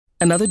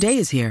Another day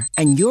is here,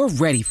 and you're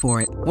ready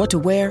for it. What to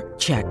wear?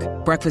 Check.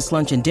 Breakfast,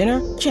 lunch, and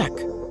dinner? Check.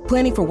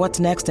 Planning for what's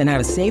next and how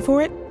to save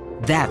for it?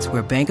 That's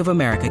where Bank of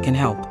America can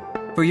help.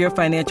 For your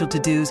financial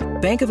to-dos,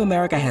 Bank of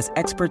America has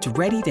experts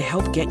ready to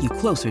help get you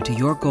closer to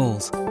your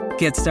goals.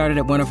 Get started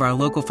at one of our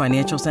local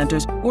financial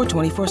centers or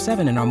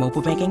 24/7 in our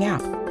mobile banking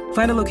app.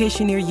 Find a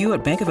location near you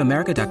at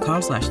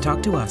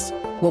bankofamerica.com/talktous.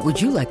 What would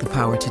you like the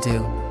power to do?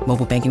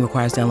 Mobile banking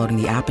requires downloading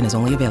the app and is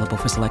only available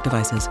for select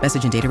devices.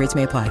 Message and data rates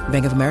may apply.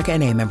 Bank of America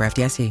N.A., member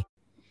FDIC.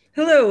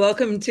 Hello,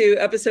 welcome to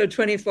episode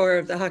 24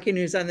 of the Hockey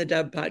News on the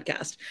Dub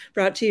podcast,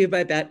 brought to you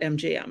by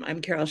BetMGM.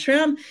 I'm Carol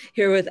Schramm,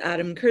 here with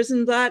Adam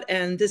Kurzenblatt,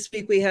 and this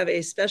week we have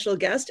a special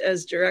guest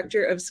as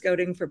Director of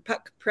Scouting for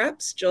Puck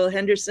Preps. Joel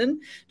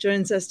Henderson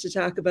joins us to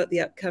talk about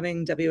the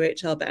upcoming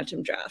WHL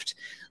Bantam Draft.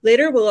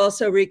 Later, we'll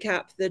also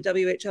recap the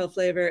WHL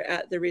flavor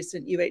at the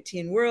recent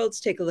U18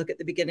 Worlds, take a look at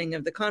the beginning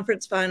of the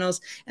conference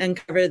finals, and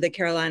cover the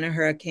Carolina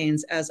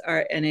Hurricanes as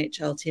our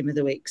NHL Team of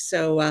the Week.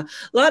 So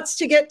lots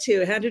to get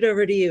to. Hand it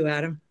over to you,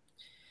 Adam.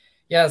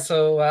 Yeah,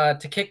 so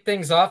to kick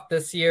things off,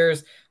 this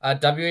year's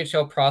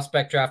WHL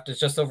prospect draft is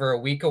just over a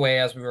week away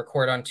as we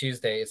record on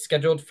Tuesday. It's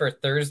scheduled for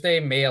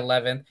Thursday, May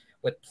 11th,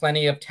 with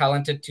plenty of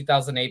talented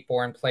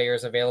 2008-born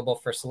players available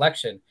for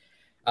selection.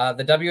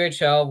 The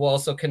WHL will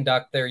also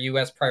conduct their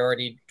U.S.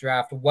 priority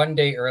draft one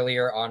day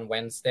earlier on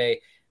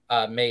Wednesday,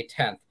 May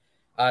 10th.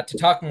 To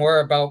talk more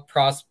about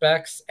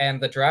prospects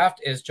and the draft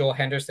is Joel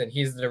Henderson.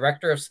 He's the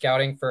Director of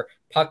Scouting for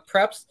Puck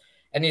Preps,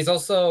 and he's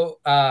also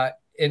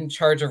in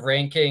charge of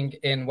ranking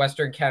in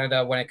Western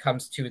Canada when it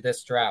comes to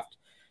this draft.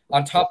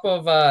 On top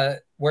of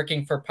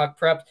working for Puck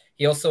Prep,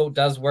 he also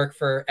does work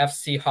for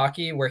FC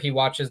Hockey, where he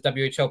watches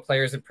WHL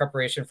players in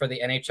preparation for the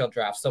NHL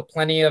draft. So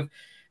plenty of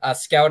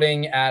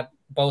scouting at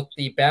both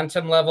the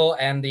Bantam level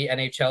and the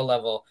NHL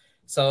level.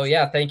 So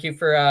yeah, thank you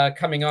for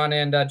coming on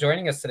and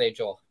joining us today,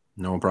 Joel.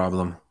 No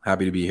problem.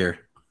 Happy to be here.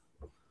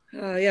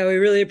 Yeah, we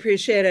really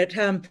appreciate it.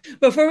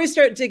 Before we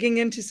start digging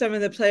into some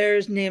of the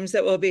players' names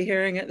that we'll be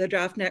hearing at the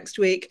draft next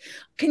week,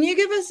 can you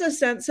give us a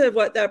sense of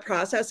what that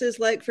process is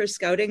like for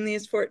scouting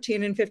these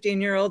 14 and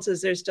 15-year-olds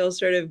as they're still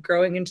sort of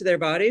growing into their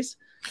bodies?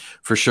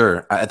 For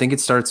sure. I think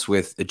it starts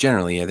with like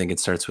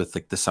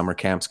the summer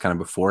camps kind of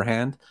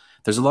beforehand.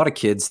 There's a lot of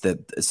kids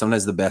that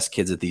sometimes the best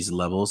kids at these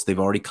levels, they've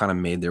already kind of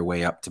made their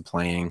way up to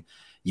playing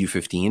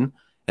U15.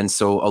 And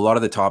so a lot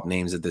of the top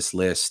names at this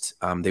list,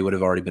 they would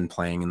have already been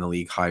playing in the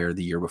league higher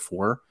the year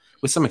before.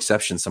 With some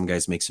exceptions, some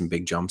guys make some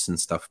big jumps and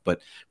stuff.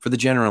 But for the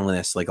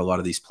generalist, like a lot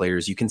of these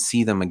players, you can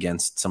see them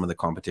against some of the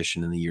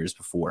competition in the years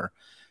before.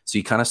 So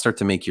you kind of start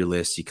to make your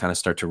list. You kind of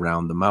start to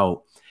round them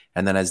out.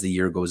 And then as the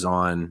year goes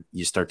on,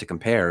 you start to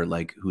compare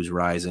like who's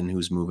rising,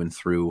 who's moving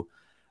through.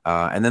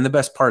 And then the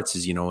best parts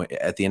is,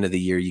 at the end of the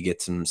year, you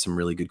get some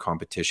really good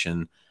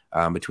competition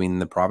between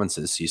the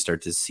provinces. So you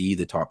start to see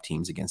the top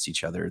teams against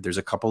each other. There's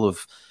a couple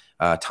of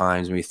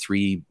times, maybe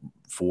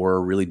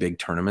 3-4 really big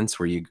tournaments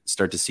where you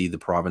start to see the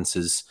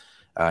provinces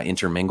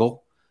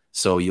intermingle.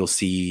 So you'll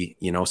see,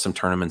 some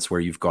tournaments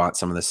where you've got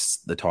some of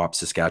the top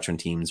Saskatchewan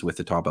teams with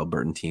the top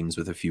Albertan teams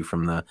with a few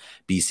from the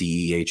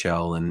BC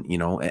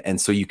EHL.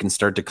 And so you can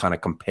start to kind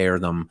of compare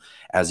them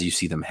as you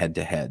see them head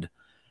to head.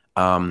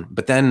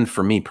 But then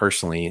for me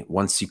personally,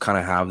 once you kind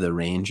of have the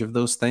range of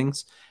those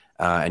things,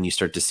 and you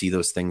start to see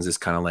those things as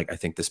kind of like, I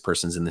think this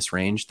person's in this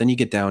range, then you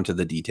get down to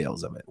the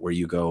details of it, where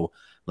you go,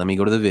 let me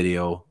go to the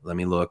video, let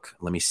me look,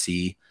 let me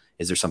see,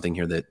 is there something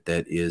here that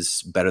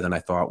is better than I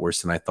thought,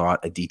 worse than I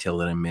thought, a detail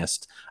that I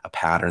missed, a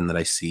pattern that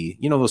I see,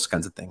 those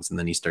kinds of things. And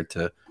then you start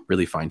to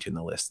really fine tune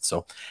the list.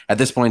 So at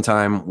this point in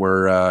time,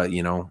 we're,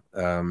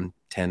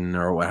 10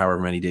 or however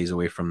many days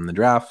away from the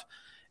draft.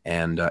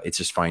 And it's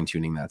just fine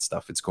tuning that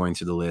stuff. It's going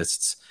through the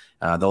lists.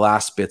 The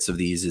last bits of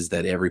these is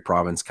that every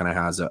province kind of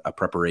has a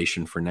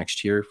preparation for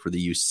next year for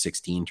the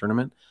U16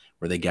 tournament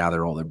where they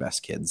gather all their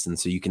best kids. And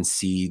so you can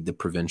see the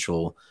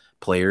provincial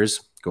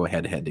players go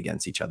head to head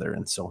against each other.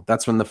 And so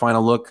that's when the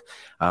final look,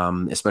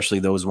 especially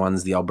those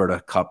ones, the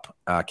Alberta Cup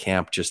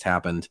camp just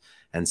happened.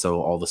 And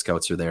so all the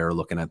scouts are there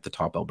looking at the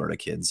top Alberta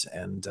kids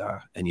and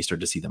you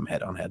start to see them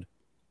head on head.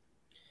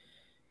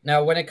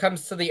 Now, when it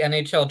comes to the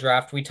NHL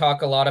draft, we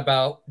talk a lot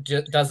about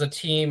does a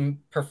team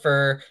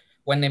prefer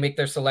when they make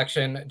their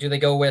selection, do they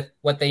go with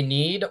what they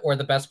need or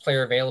the best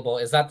player available?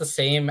 Is that the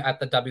same at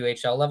the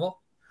WHL level?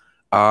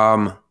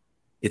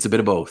 It's a bit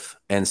of both.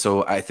 And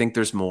so I think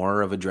there's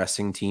more of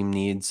addressing team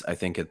needs, I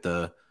think, at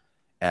the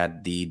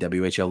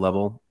WHL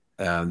level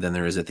than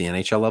there is at the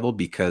NHL level,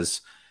 because,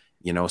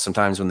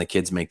 sometimes when the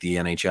kids make the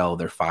NHL,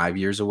 they're 5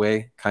 years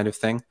away kind of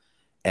thing.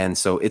 And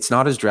so it's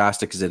not as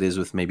drastic as it is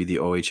with maybe the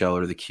OHL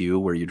or the Q,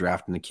 where you're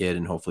drafting a kid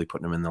and hopefully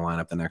putting them in the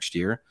lineup the next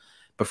year.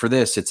 But for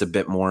this, it's a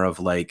bit more of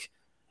like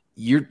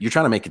you're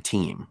trying to make a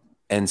team.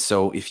 And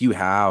so if you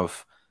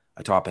have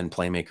a top end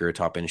playmaker, a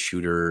top end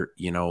shooter,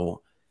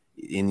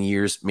 in the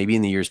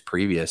years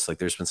previous, like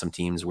there's been some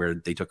teams where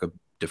they took a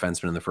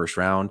defenseman in the first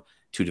round,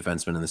 2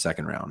 defensemen in the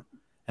second round.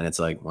 And it's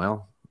like,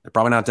 well, they're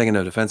probably not taking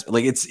a defense.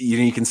 Like it's,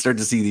 you can start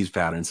to see these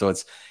patterns. So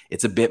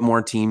it's a bit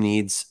more team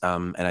needs.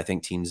 And I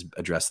think teams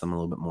address them a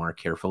little bit more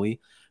carefully,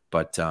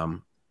 but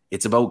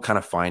it's about kind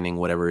of finding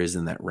whatever is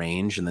in that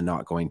range and then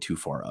not going too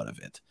far out of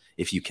it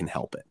if you can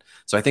help it.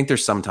 So I think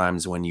there's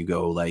sometimes when you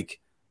go like,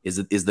 is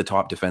the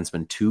top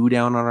defenseman 2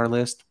 down on our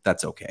list?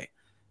 That's okay.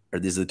 Or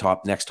is the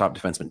next top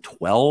defenseman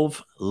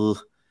 12? Ugh,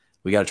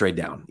 we got to trade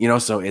down,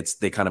 so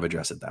they kind of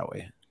address it that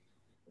way.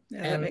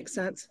 Yeah, that makes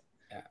sense.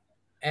 Yeah.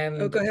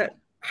 And go ahead.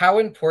 How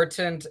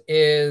important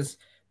is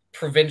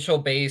provincial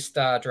based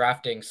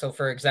drafting? So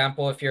for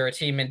example, if you're a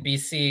team in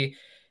BC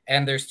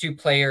and there's 2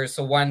 players,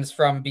 so one's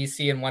from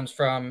BC and one's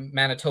from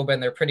Manitoba,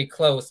 and they're pretty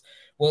close,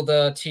 will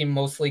the team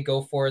mostly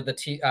go for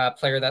the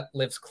player that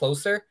lives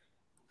closer?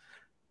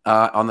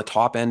 On the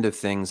top end of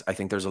things, I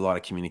think there's a lot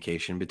of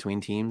communication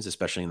between teams,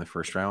 especially in the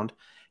first round.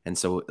 And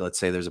so let's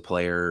say there's a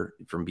player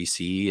from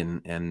BC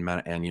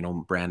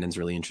and Brandon's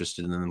really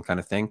interested in them kind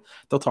of thing.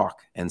 They'll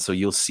talk. And so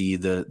you'll see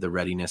the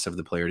readiness of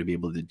the player to be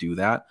able to do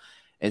that.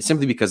 And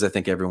simply because I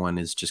think everyone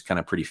is just kind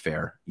of pretty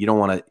fair. You don't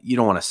want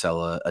to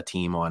sell a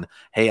team on,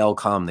 hey, I'll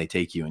come, they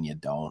take you and you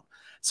don't.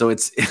 So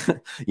it's,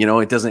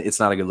 it's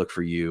not a good look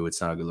for you.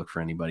 It's not a good look for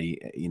anybody.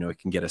 It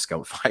can get a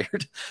scout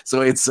fired.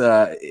 So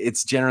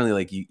it's generally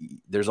like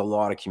there's a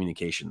lot of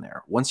communication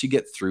there. Once you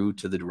get through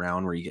to the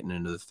round where you're getting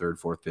into the 3rd,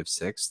 4th,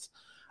 5th,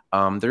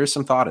 6th, there is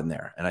some thought in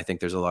there. And I think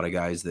there's a lot of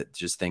guys that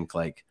just think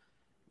like,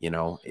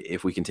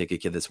 if we can take a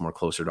kid that's more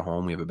closer to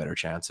home, we have a better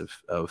chance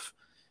of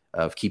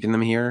keeping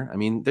them here. I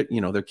mean,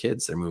 they're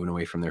kids. They're moving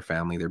away from their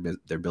family,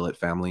 their billet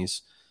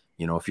families.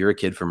 If you're a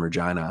kid from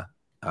Regina,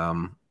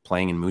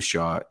 playing in Moose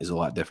Jaw is a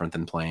lot different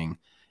than playing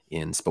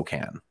in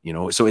Spokane,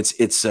 so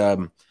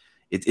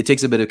it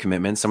takes a bit of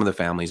commitment. Some of the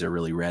families are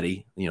really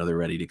ready, they're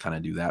ready to kind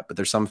of do that, but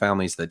there's some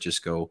families that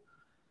just go,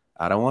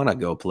 I don't want to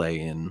go play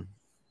in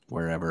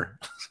wherever.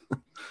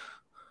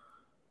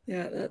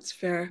 Yeah, that's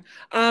fair.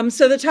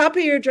 So the top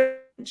of your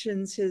draft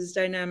mentions his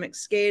dynamic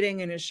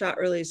skating and his shot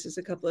release is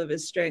a couple of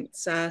his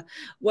strengths.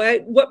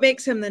 What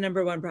makes him the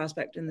number 1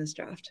 prospect in this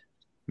draft?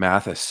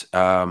 Mathis,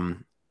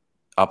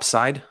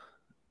 upside,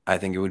 I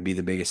think it would be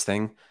the biggest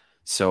thing.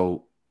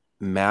 So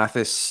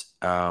Mathis,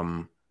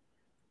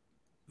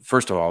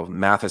 first of all,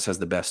 Mathis has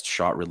the best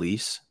shot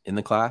release in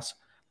the class.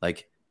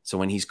 So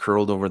when he's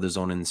curled over the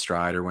zone in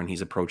stride, or when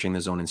he's approaching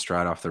the zone in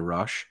stride off the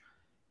rush,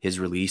 his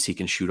release, he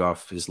can shoot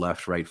off his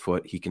left, right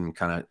foot. He can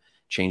kind of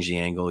change the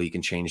angle. He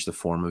can change the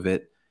form of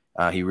it.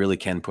 He really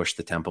can push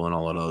the tempo in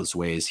all of those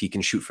ways. He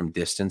can shoot from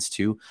distance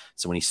too.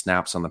 So when he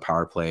snaps on the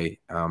power play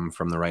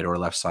from the right or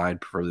left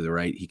side, preferably the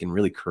right, he can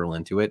really curl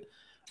into it.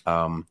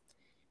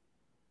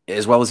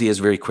 As well as he has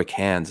very quick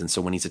hands. And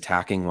so when he's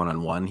attacking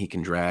one-on-one, he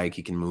can drag,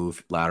 he can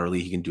move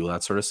laterally, he can do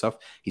that sort of stuff.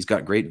 He's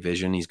got great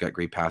vision. He's got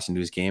great pass into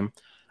his game.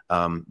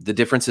 The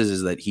difference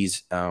is that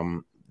he's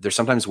there's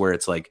sometimes where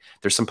it's like,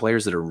 there's some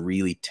players that are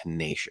really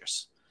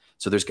tenacious.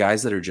 So there's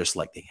guys that are just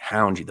like, they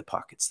hound you the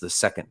puck. It's the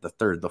 2nd, the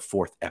 3rd, the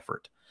 4th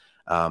effort.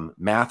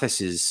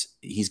 Mathis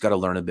he's got to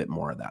learn a bit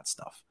more of that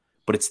stuff,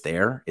 but it's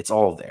there. It's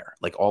all there.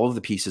 Like all of the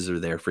pieces are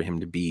there for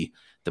him to be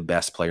the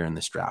best player in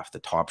this draft, the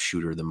top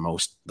shooter,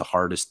 the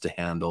hardest to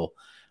handle,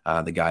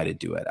 the guy to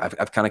do it.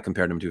 I've kind of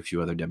compared him to a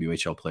few other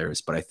WHL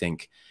players, but I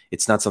think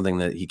it's not something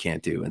that he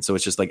can't do. And so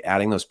it's just like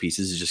adding those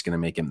pieces is just going to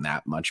make him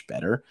that much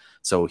better.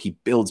 So he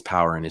builds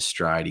power in his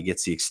stride. He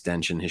gets the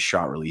extension. His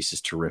shot release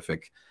is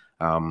terrific.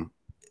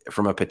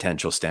 From a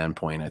potential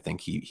standpoint, I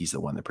think he's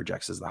the one that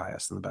projects as the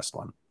highest and the best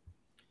one.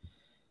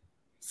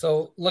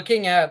 So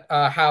looking at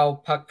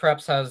how Puck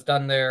Preps has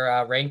done their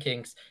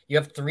rankings, you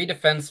have 3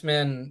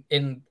 defensemen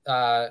in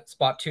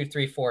spot 2,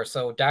 3, 4.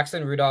 So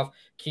Daxon Rudolph,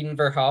 Keaton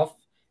Verhoef,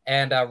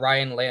 and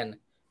Ryan Lynn.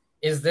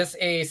 Is this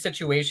a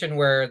situation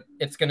where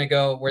it's going to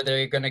go, where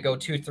they're going to go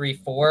 2, 3,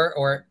 4,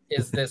 or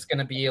is this going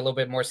to be a little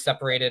bit more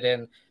separated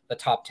in the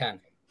top 10?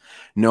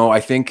 No,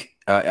 I think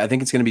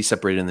it's going to be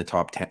separated in the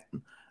top 10.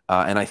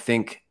 And I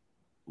think,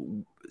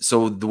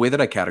 so the way that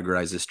I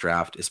categorize this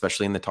draft,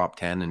 especially in the top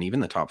 10 and even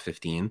the top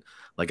 15,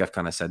 like I've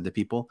kind of said to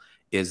people,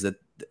 is that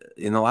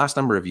in the last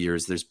number of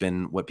years, there's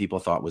been what people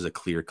thought was a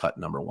clear-cut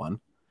number 1.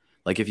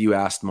 Like if you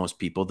asked most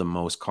people, the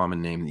most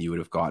common name that you would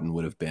have gotten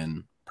would have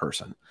been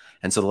Person.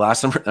 And so the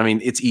last number, I mean,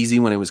 it's easy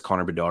when it was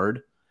Connor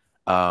Bedard,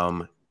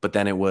 but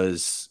then it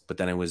was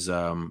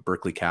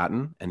Berkeley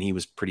Catton, and he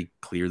was pretty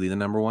clearly the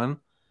number 1.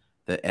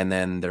 And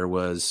then there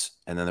was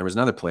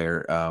another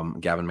player,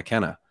 Gavin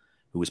McKenna,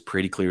 who was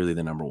pretty clearly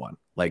the number 1,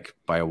 like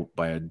by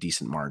a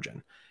decent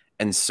margin.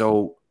 And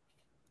so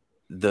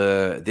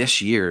this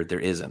year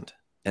there isn't.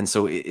 And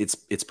so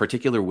it's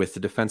particular with the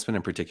defensemen,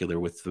 in particular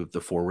with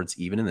the forwards,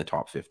 even in the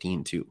top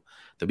 15 too.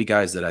 There'll be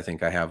guys that I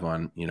think I have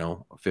on,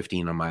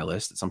 15 on my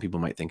list that some people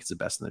might think is the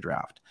best in the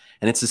draft.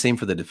 And it's the same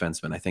for the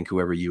defensemen. I think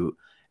whoever you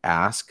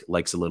ask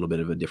likes a little bit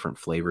of a different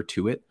flavor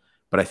to it,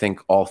 but I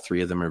think all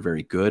 3 of them are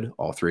very good.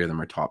 All 3 of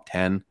them are top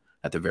 10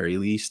 at the very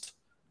least.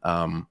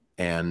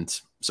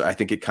 And so I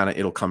think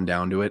it'll come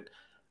down to it.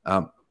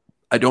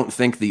 I don't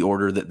think the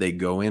order that they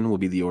go in will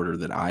be the order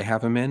that I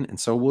have them in. And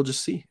so we'll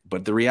just see.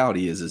 But the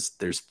reality is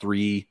there's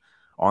 3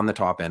 on the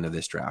top end of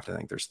this draft. I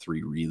think there's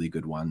 3 really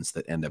good ones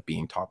that end up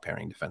being top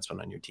pairing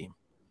defensemen on your team.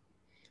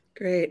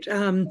 Great.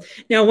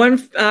 Now,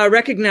 one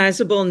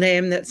recognizable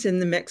name that's in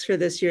the mix for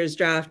this year's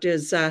draft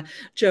is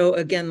Joe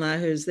Aginla,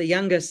 who's the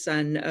youngest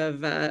son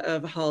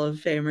of Hall of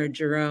Famer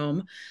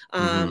Jerome.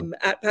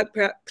 At Puck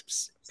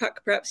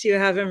Preps, you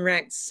have him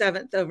ranked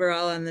 7th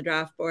overall on the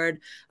draft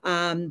board.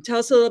 Tell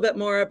us a little bit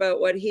more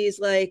about what he's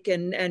like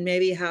and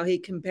maybe how he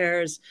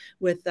compares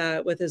with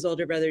his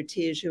older brother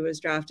Tej, who was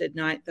drafted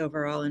 9th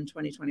overall in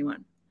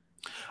 2021.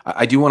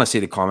 I do want to say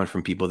the comment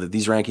from people that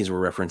these rankings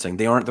we're referencing,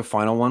 they aren't the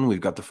final one.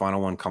 We've got the final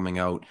one coming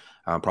out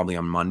probably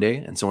on Monday.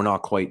 And so we're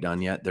not quite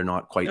done yet. They're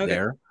not quite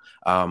there.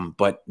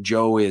 But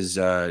Joe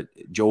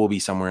will be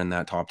somewhere in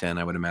that top 10,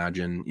 I would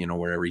imagine,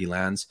 wherever he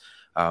lands.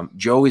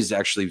 Joe is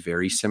actually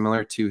very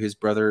similar to his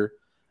brother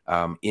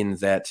in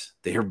that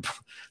they're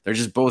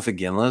just both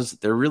Aginlas.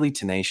 They're really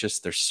tenacious.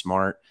 They're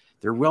smart.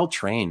 They're well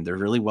trained. They're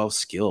really well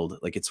skilled.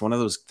 Like, it's one of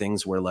those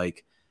things where,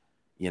 like,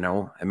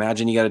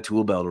 imagine you got a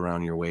tool belt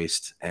around your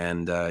waist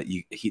and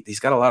he's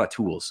got a lot of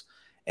tools.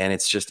 And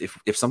it's just,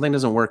 if something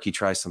doesn't work, he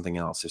tries something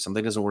else. If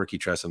something doesn't work, he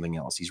tries something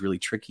else. He's really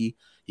tricky.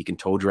 He can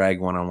toe drag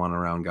one-on-one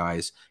around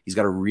guys. He's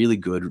got a really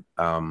good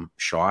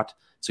shot.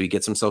 So he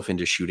gets himself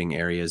into shooting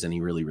areas and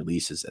he really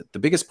releases it. The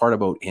biggest part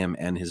about him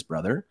and his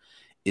brother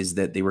is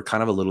that they were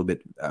kind of a little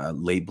bit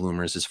late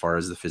bloomers as far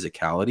as the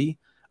physicality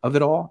of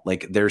it all.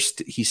 Like,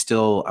 he's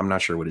still, I'm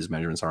not sure what his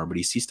measurements are, but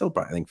he's still,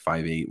 I think,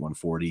 5'8",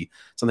 140,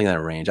 something in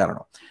that range. I don't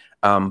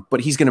know.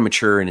 But he's going to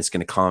mature and it's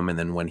going to come. And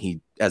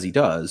then as he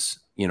does,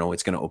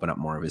 it's going to open up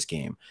more of his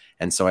game.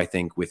 And so I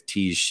think with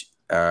Tej,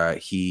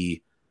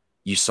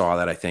 you saw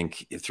that, I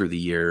think, through the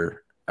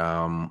year,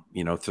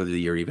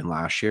 even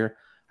last year,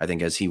 I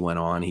think as he went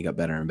on, he got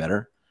better and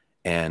better.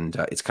 And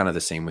it's kind of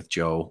the same with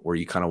Joe, where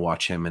you kind of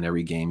watch him in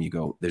every game. You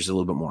go, there's a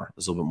little bit more,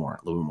 there's a little bit more,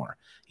 a little bit more.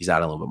 He's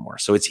adding a little bit more.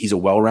 So he's a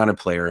well-rounded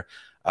player.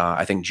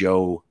 I think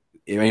Joe,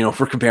 if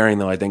we're comparing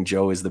though, I think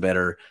Joe is the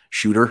better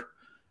shooter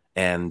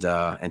and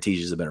Tej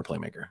is a better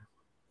playmaker.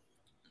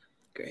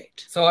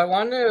 Great. So I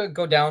want to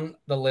go down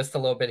the list a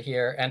little bit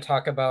here and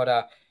talk about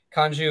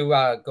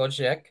Kanju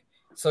Gojik.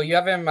 So you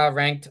have him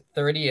ranked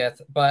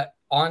 30th, but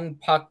on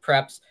Puck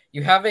Preps,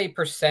 you have a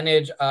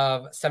percentage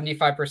of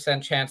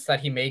 75% chance that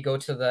he may go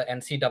to the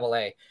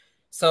NCAA.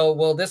 So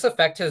will this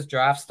affect his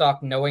draft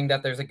stock, knowing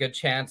that there's a good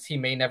chance he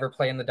may never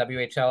play in the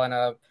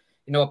WHL?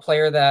 And a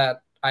player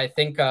that I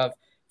think of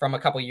from a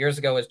couple of years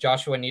ago is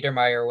Joshua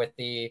Niedermeyer with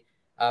the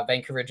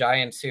Vancouver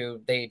Giants,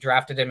 who they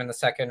drafted him in the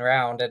 2nd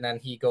round, and then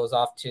he goes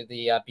off to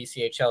the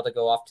BCHL to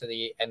go off to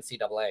the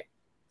NCAA.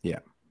 Yeah.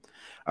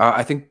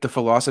 I think the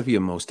philosophy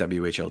of most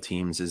WHL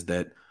teams is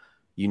that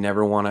you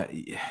never want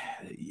to,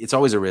 it's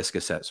always a risk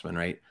assessment,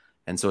 right?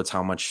 And so it's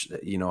how much,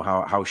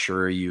 how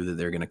sure are you that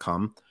they're going to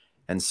come?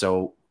 And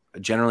so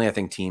generally I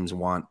think teams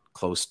want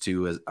close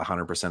to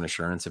 100%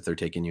 assurance if they're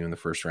taking you in the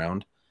 1st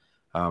round.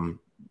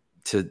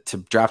 To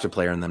draft a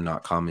player and them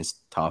not come is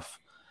tough.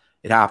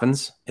 It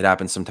happens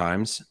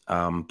sometimes.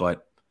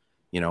 But,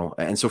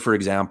 and so for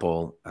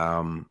example,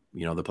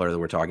 the player that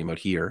we're talking about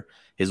here,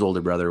 his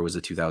older brother was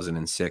a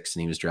 2006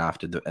 and he was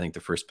drafted, I think, the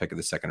 1st pick of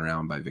the 2nd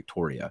round by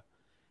Victoria.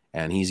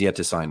 And he's yet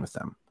to sign with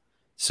them.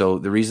 So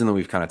the reason that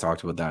we've kind of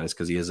talked about that is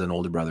because he has an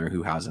older brother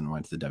who hasn't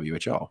went to the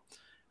WHL.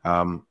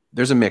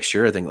 There's a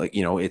mixture. I think,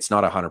 it's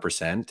not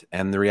 100%.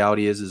 And the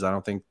reality is I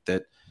don't think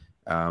that,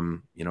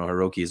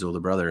 Hiroki's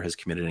older brother has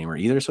committed anywhere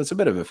either. So it's a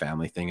bit of a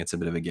family thing. It's a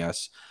bit of a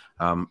guess.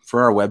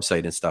 For our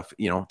website and stuff,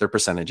 they're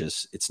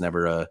percentages. It's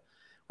never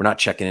we're not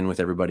checking in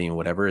with everybody and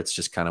whatever. It's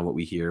just kind of what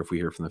we hear. If we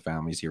hear from the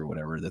families here or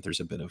whatever, that there's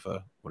a bit of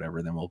a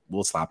whatever, then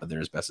we'll slap it there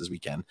as best as we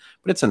can.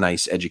 But it's a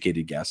nice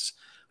educated guess.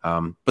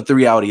 But the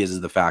reality is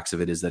the facts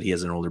of it is that he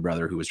has an older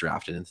brother who was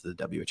drafted into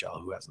the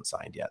WHL who hasn't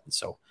signed yet. And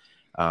so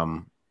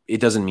it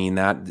doesn't mean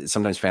that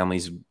sometimes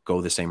families go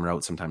the same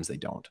route. Sometimes they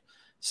don't.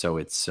 So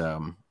it's,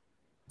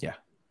 yeah.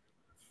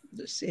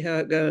 Let's see how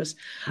it goes.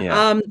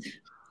 Yeah.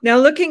 Now,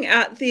 looking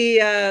at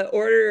the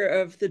order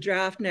of the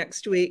draft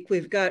next week,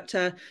 we've got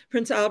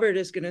Prince Albert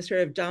is going to sort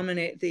of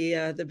dominate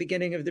the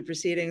beginning of the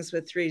proceedings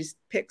with 3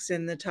 picks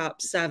in the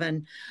top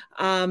 7.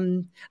 How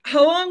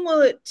long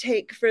will it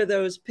take for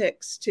those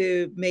picks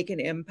to make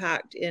an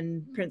impact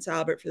in Prince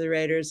Albert for the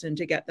Raiders and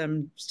to get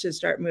them to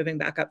start moving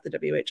back up the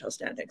WHL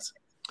standings?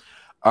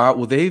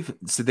 Well, they've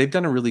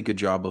done a really good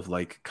job of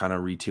kind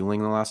of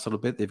retooling the last little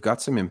bit. They've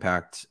got some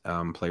impact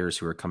players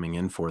who are coming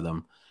in for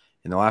them.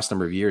 In the last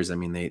number of years, I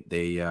mean,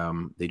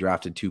 they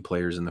drafted 2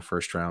 players in the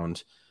 1st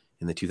round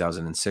in the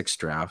 2006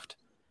 draft,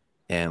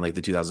 and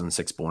the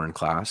 2006 born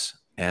class,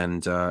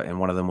 and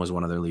one of them was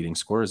one of their leading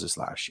scorers this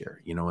last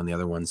year. And the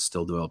other one's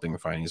still developing and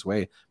finding his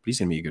way, but he's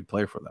going to be a good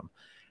player for them.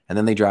 And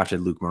then they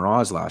drafted Luke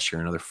Moraz last year,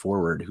 another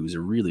forward who's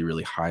a really,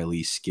 really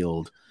highly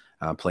skilled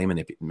play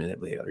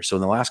manipulator. So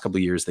in the last couple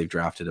of years, they've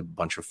drafted a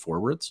bunch of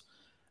forwards,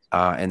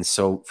 and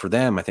so for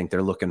them, I think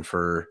they're looking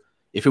for.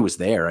 If it was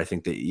there, I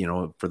think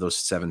that, for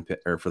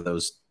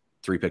those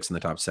 3 picks in the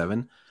top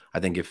 7, I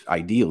think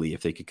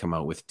if they could come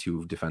out with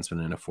 2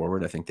 defensemen and a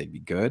forward, I think they'd be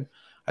good.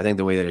 I think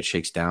the way that it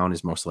shakes down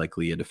is most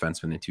likely a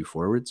defenseman and 2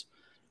 forwards.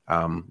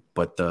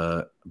 But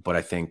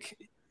I think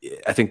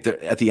I think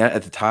at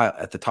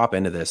the top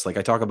end of this, like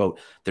I talk about,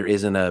 there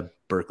isn't a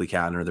Berkeley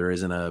Catton or there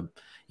isn't a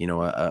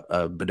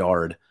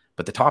Bedard,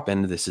 but the top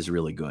end of this is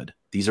really good.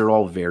 These are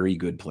all very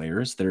good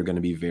players that are going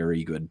to be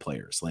very good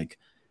players. Like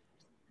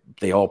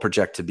they all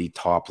project to be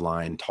top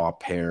line,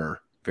 top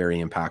pair, very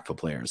impactful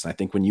players. And I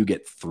think when you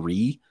get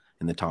 3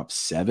 in the top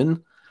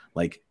 7,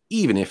 like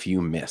even if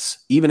you miss,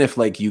 even if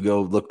like you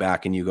go look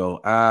back and you go,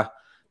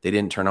 they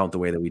didn't turn out the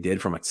way that we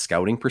did from a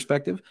scouting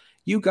perspective,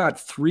 you got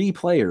 3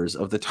 players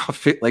of the top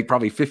like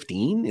probably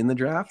 15 in the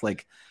draft.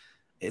 Like,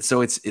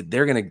 so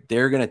they're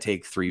gonna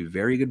take 3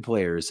 very good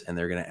players and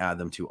they're gonna add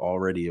them to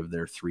already of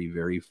their 3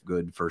 very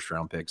good first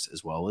round picks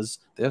as well as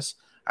this.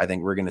 I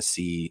think we're gonna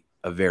see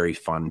a very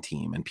fun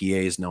team, and PA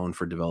is known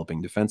for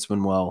developing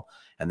defensemen well,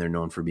 and they're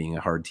known for being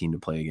a hard team to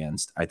play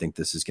against. I think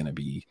this is gonna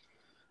be.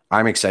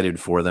 I'm excited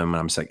for them, and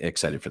I'm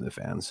excited for the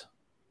fans.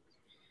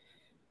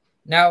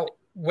 Now,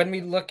 when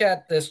we look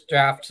at this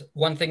draft,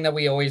 one thing that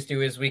we always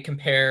do is we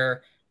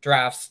compare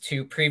drafts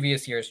to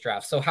previous year's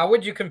drafts. So how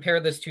would you compare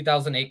this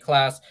 2008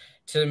 class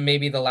to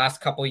maybe the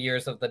last couple of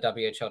years of the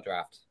WHL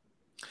draft?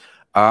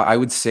 I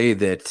would say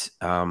that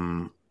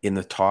in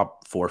the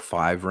top 4 or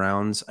 5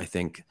 rounds, I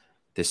think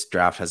this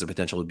draft has a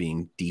potential of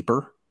being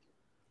deeper.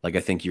 Like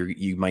I think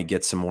you might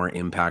get some more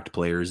impact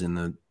players in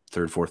the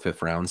 3rd, 4th,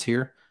 5th rounds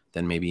here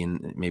than maybe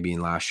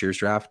in last year's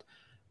draft,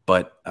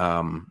 but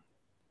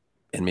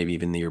and maybe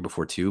even the year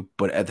before too.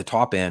 But at the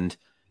top end,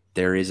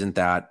 there isn't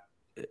that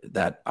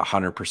 100%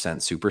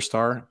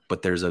 superstar,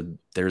 but there's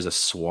a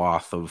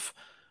swath of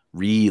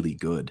really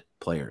good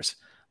players.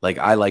 Like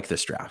I like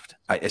this draft.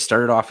 I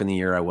started off in the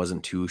year I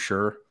wasn't too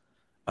sure,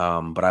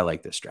 but I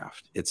like this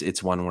draft.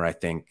 It's one where I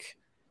think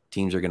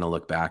teams are going to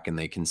look back and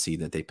they can see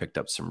that they picked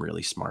up some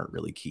really smart,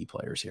 really key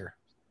players here.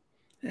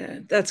 Yeah,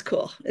 that's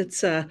cool.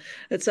 It's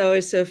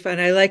always so fun.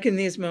 I like in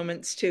these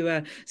moments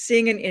to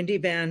seeing an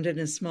indie band in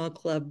a small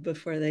club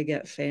before they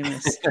get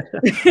famous.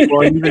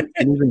 Well, and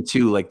even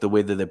too, like the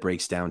way that it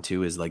breaks down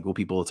too is like, well,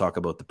 people will talk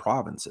about the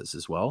provinces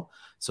as well.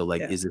 So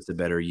like, is this a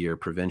better year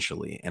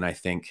provincially? And I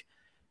think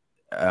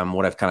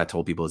what I've kind of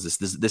told people is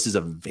this is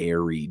a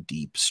very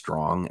deep,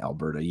 strong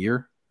Alberta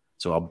year.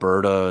 So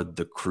Alberta,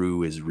 the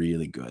crew is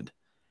really good.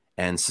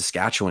 And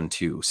Saskatchewan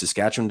too.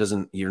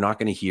 You're not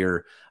going to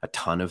hear a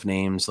ton of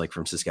names like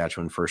from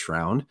Saskatchewan first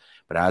round,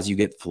 but as you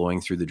get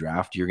flowing through the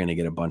draft, you're going to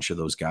get a bunch of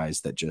those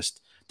guys that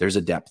there's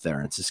a depth there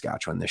in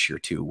Saskatchewan this year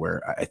too,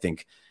 where I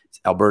think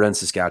Alberta and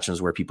Saskatchewan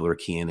is where people are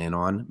keying in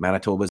on.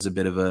 Manitoba is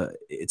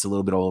it's a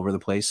little bit all over the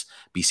place.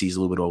 BC is a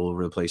little bit all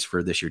over the place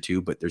for this year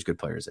too, but there's good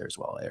players there as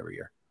well every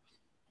year.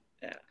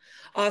 Yeah.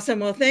 Awesome.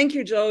 Well, thank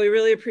you, Joel. We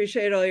really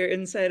appreciate all your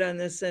insight on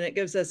this, and it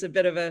gives us a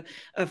bit of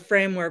a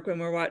framework when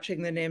we're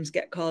watching the names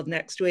get called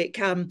next week.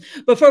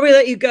 Before we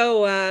let you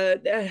go,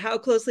 how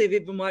closely have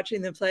you been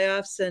watching the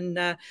playoffs,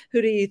 and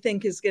who do you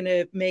think is going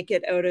to make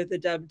it out of the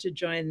dub to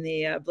join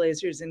the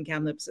Blazers in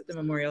Kamloops at the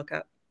Memorial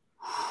Cup?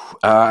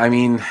 I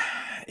mean,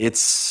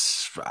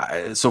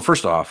 so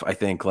first off, I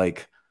think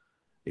like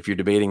if you're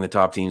debating the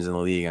top teams in the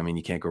league, I mean,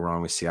 you can't go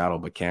wrong with Seattle,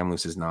 but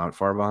Kamloops is not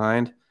far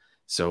behind.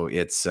 So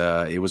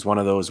it was one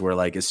of those where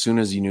like as soon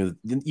as you knew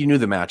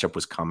the matchup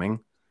was coming,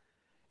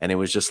 and it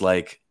was just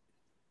like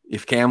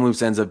if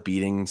Kamloops ends up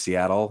beating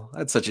Seattle,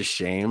 that's such a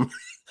shame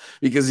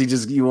because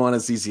you want to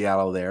see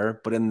Seattle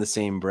there. But in the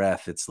same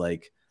breath, it's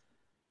like,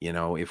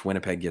 if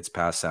Winnipeg gets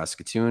past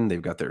Saskatoon,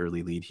 they've got the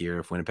early lead here.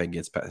 If Winnipeg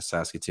gets past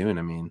Saskatoon,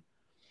 I mean,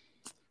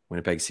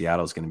 Winnipeg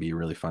Seattle is going to be a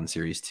really fun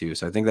series too.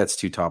 So I think that's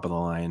 2 top of the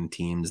line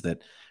teams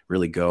that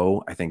really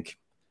go. I think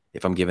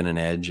if I'm given an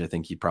edge, I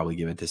think you'd probably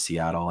give it to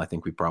Seattle. I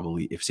think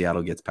if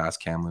Seattle gets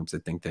past Kamloops, I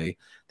think they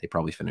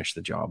probably finish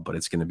the job, but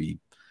it's going to be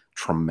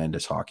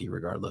tremendous hockey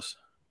regardless.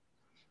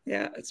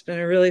 Yeah, it's been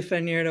a really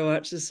fun year to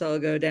watch this all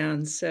go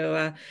down.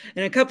 So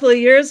in a couple of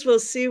years, we'll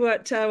see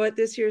what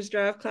this year's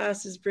draft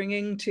class is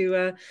bringing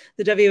to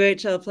the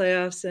WHL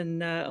playoffs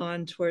and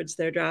on towards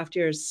their draft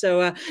years.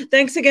 So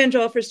thanks again,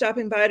 Joel, for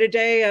stopping by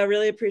today. I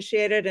really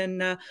appreciate it,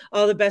 and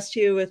all the best to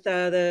you with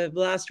the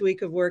last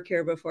week of work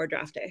here before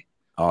draft day.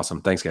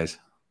 Awesome. Thanks, guys.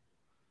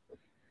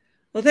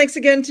 Well, thanks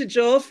again to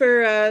Joel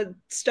for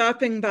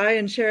stopping by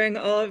and sharing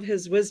all of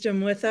his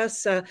wisdom with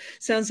us.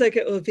 Sounds like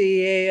it will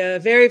be a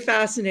very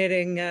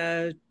fascinating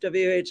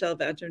WHL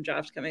Bantam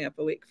draft coming up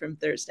a week from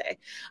Thursday.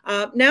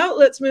 Now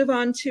let's move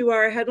on to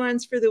our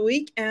headlines for the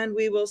week, and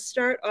we will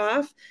start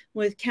off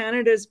with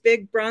Canada's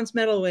big bronze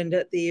medal win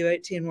at the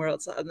U18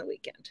 Worlds on the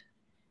weekend.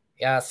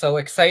 Yeah, so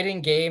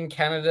exciting game.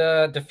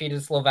 Canada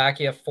defeated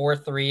Slovakia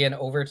 4-3 in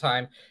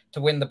overtime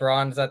to win the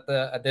bronze at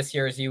this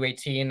year's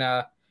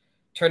U18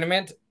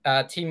 tournament.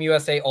 Team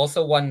USA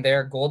also won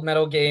their gold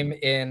medal game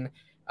in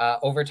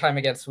overtime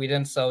against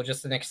Sweden. So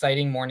just an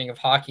exciting morning of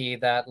hockey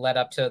that led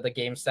up to the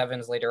game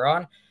 7s later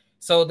on.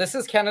 So this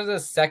is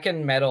Canada's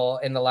 2nd medal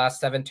in the last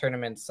 7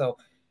 tournaments. So,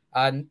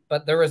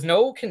 but there was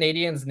no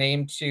Canadians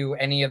named to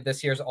any of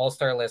this year's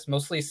All-Star list,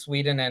 mostly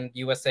Sweden and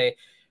USA,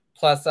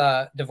 plus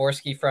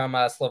Dvorsky from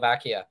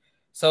Slovakia.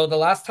 So the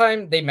last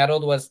time they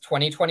medaled was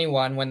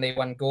 2021 when they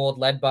won gold,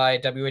 led by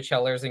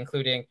WHLers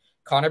including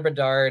Connor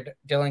Bedard,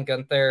 Dylan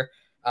Gunther,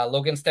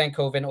 Logan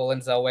Stankoven, Olin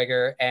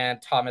Zellweger,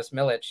 and Thomas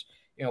Milic.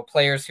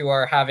 Players who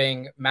are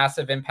having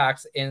massive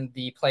impacts in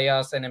the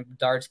playoffs, and in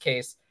Bedard's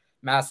case,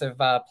 massive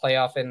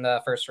playoff in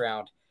the first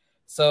round.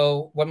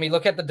 So when we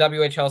look at the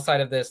WHL side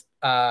of this,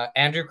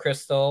 Andrew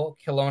Crystal,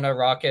 Kelowna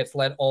Rockets,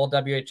 led all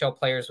WHL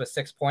players with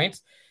 6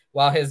 points,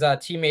 while his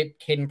teammate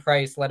Caden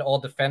Price led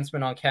all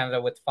defensemen on Canada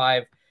with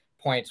 5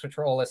 points, which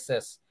were all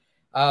assists.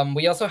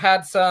 We also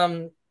had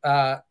some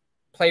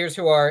players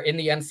who are in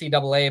the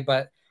NCAA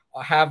but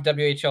have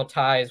WHL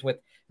ties, with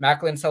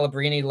Macklin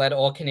Celebrini led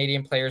all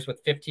Canadian players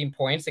with 15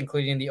 points,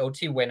 including the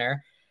OT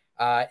winner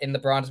in the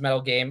bronze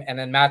medal game. And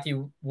then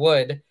Matthew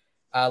Wood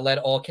led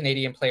all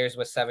Canadian players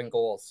with 7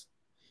 goals.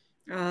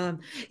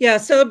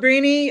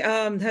 Celebrini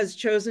has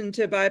chosen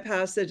to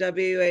bypass the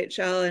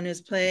WHL and is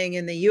playing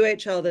in the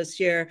UHL this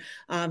year.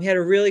 He had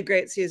a really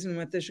great season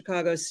with the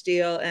Chicago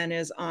Steel and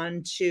is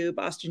on to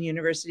Boston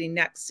University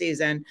next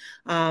season.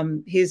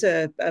 He's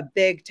a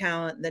big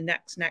talent, the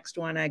next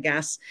one, I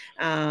guess,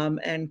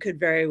 and could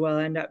very well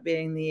end up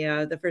being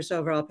the first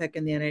overall pick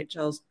in the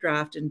NHL's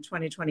draft in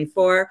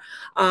 2024.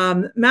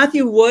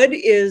 Matthew Wood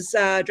is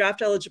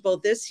draft eligible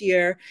this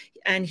year,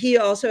 and he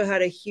also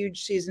had a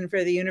huge season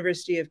for the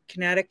University of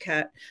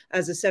Connecticut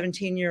as a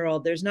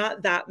 17-year-old. There's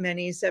not that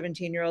many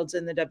 17-year-olds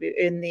in the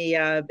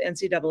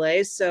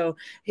NCAA, so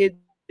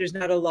there's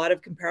not a lot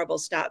of comparable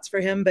stats for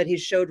him, but he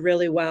showed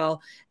really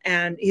well.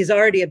 And he's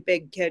already a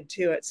big kid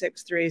too at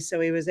 6'3", so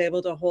he was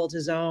able to hold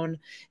his own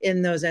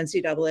in those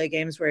NCAA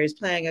games where he's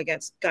playing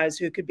against guys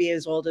who could be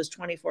as old as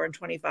 24 and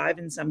 25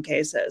 in some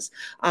cases.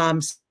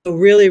 So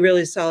really,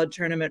 really solid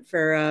tournament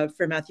for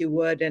Matthew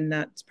Wood, and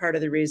that's part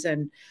of the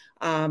reason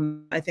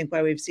I think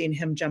why we've seen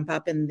him jump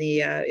up in the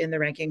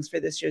rankings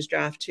for this year's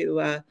draft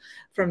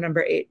from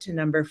number 8 to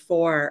number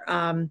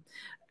 4.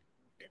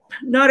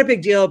 Not a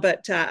big deal,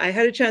 but I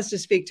had a chance to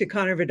speak to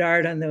Connor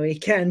Bedard on the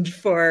weekend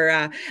for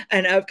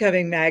an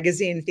upcoming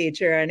magazine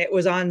feature, and it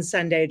was on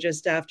Sunday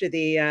just after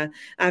the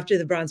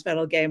bronze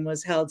medal game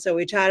was held. So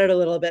we chatted a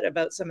little bit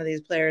about some of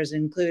these players,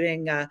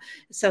 including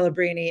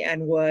Celebrini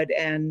and Wood,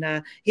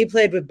 and he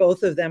played with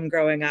both of them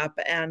growing up,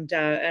 and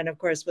of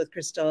course with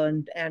Crystal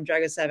and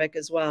Dragicevic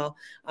as well.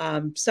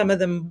 Some of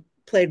them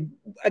played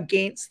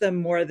against them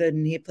more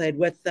than he played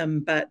with them,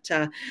 but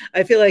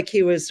I feel like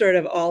he was sort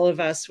of all of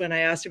us when I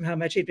asked him how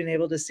much he'd been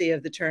able to see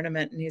of the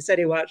tournament, and he said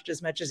he watched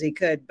as much as he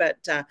could,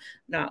 but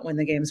not when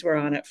the games were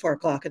on at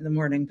 4:00 in the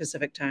morning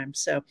Pacific time.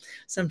 So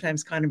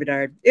sometimes Connor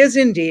Bedard is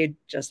indeed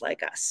just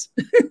like us.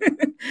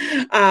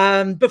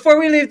 Before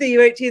we leave the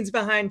U18s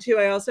behind too,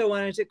 I also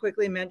wanted to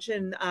quickly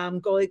mention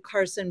goalie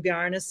Carson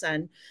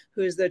Bjarnason,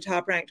 who is the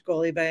top-ranked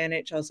goalie by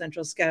NHL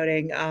Central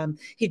Scouting.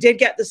 He did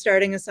get the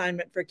starting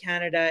assignment for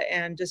Canada,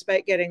 and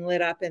despite getting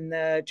lit up in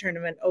the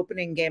tournament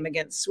opening game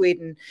against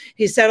Sweden,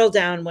 he settled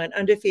down, went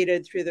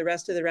undefeated through the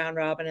rest of the round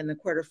robin in the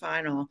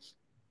quarterfinal.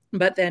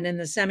 But then in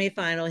the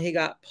semifinal, he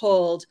got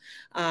pulled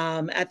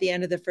at the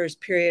end of the first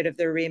period of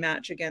their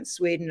rematch against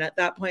Sweden. At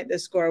that point, the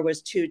score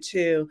was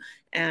 2-2,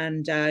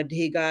 and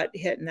he got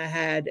hit in the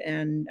head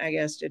and I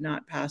guess did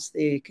not pass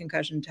the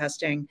concussion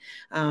testing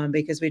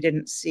because we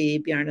didn't see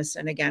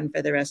Bjarnason again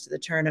for the rest of the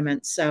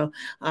tournament. So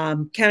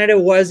Canada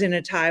was in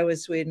a tie with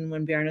Sweden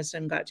when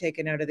Bjarnason got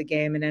taken out of the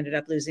game and ended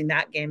up losing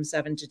that game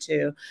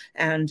 7-2.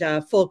 And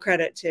full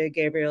credit to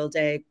Gabriel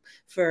Day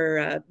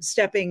for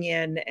stepping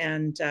in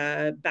and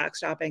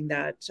backstopping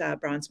that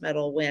bronze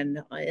medal win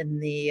in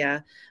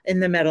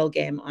the medal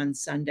game on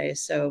Sunday.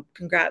 So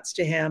congrats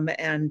to him,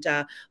 and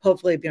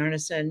hopefully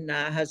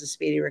Bjarnason has a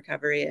speedy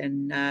recovery,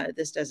 and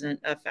this doesn't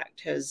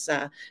affect his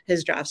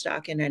draft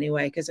stock in any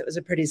way, because it was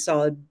a pretty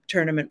solid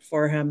tournament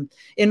for him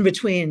in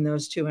between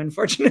those two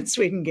unfortunate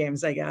Sweden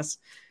games, I guess.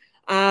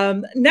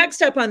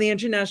 Next up on the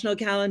international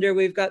calendar,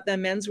 we've got the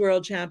Men's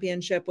World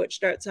Championship, which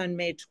starts on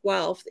May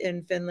 12th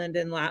in Finland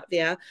and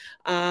Latvia.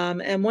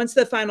 And once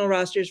the final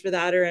rosters for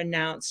that are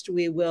announced,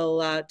 we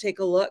will take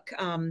a look.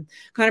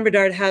 Connor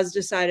Bedard has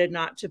decided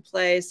not to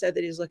play, said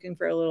that he's looking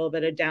for a little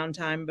bit of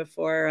downtime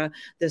before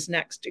this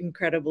next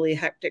incredibly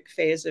hectic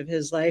phase of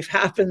his life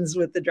happens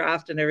with the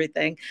draft and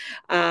everything.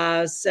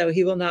 So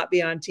he will not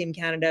be on Team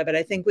Canada, but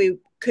I think we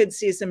could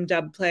see some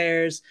dub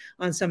players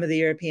on some of the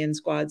European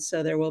squads.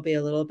 So there will be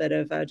a little bit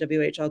of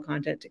WHL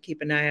content to keep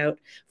an eye out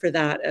for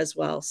that as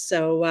well.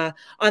 So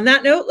on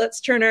that note, let's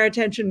turn our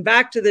attention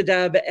back to the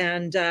dub,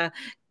 and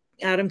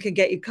Adam can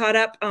get you caught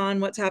up on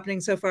what's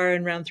happening so far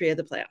in round 3 of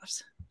the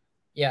playoffs.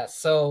 Yeah,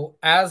 so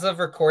as of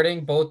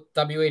recording, both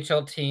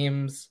WHL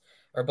teams,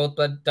 or both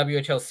the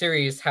WHL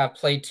series, have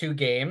played 2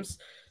 games.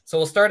 So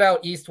we'll start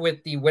out east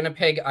with the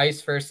Winnipeg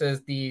Ice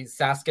versus the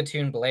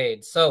Saskatoon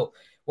Blades. So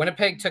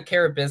Winnipeg took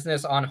care of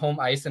business on home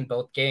ice in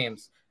both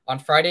games. On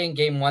Friday in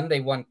Game 1,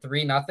 they won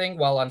 3-0,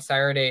 while on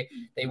Saturday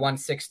they won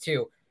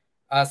 6-2.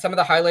 Some of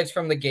the highlights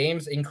from the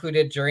games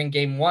included during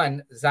Game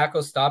 1, Zach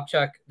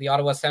Ostapchuk, the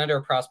Ottawa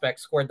Senator prospect,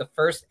 scored the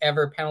first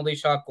ever penalty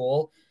shot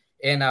goal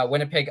in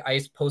Winnipeg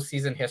Ice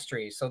postseason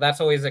history. So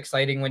that's always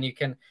exciting when you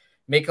can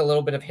make a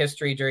little bit of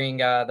history during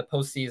the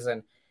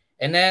postseason.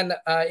 And then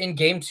in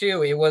Game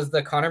 2, it was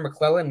the Connor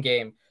McClellan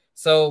game.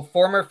 So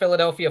former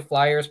Philadelphia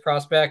Flyers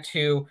prospect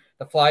who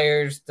the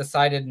Flyers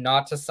decided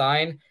not to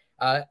sign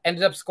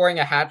ended up scoring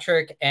a hat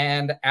trick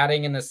and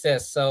adding an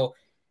assist. So,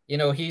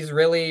 he's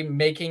really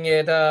making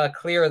it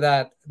clear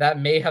that that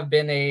may have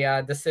been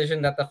a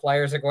decision that the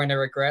Flyers are going to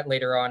regret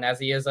later on, as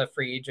he is a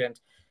free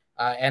agent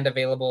and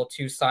available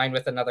to sign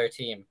with another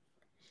team.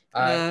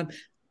 I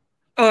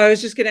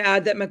was just going to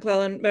add that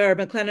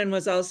McLennan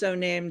was also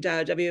named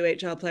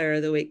WHL Player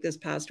of the Week this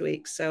past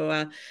week.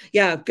 So,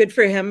 good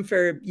for him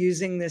for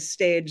using this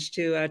stage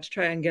to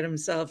try and get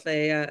himself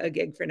a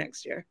gig for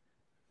next year.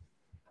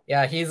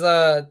 Yeah, he's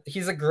a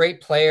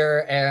great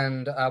player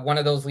and one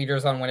of those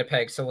leaders on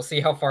Winnipeg. So we'll see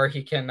how far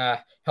he can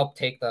help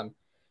take them.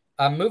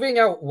 Moving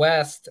out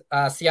west,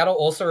 Seattle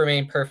also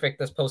remained perfect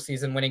this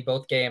postseason, winning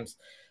both games.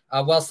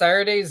 While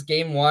Saturday's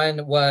game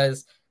 1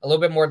 was a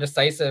little bit more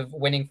decisive,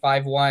 winning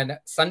 5-1,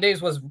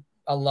 Sunday's was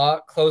a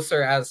lot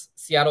closer as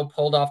Seattle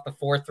pulled off the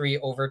 4-3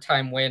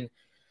 overtime win.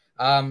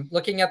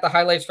 Looking at the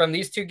highlights from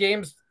these two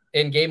games,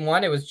 in game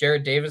 1, it was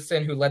Jared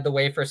Davison who led the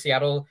way for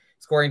Seattle,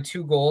 scoring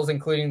 2 goals,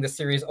 including the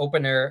series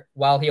opener,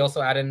 while he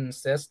also added an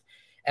assist.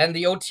 And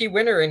the OT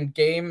winner in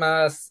game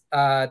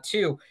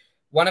 2,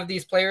 one of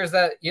these players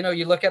that,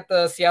 you look at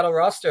the Seattle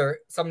roster,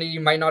 somebody you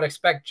might not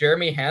expect,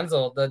 Jeremy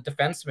Hansel, the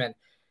defenseman,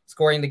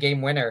 scoring the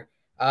game winner.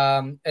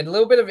 And a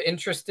little bit of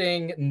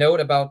interesting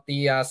note about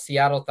the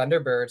Seattle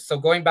Thunderbirds. So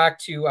going back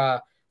to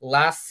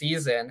last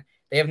season,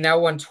 they have now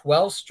won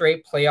 12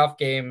 straight playoff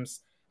games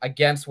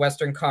against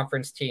Western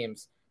Conference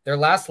teams. Their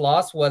last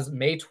loss was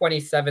May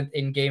 27th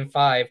in game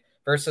 5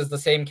 versus the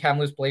same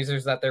Kamloops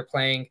Blazers that they're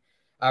playing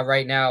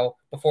right now,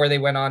 before they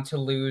went on to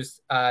lose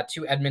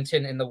to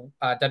Edmonton in the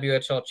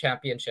WHL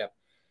championship.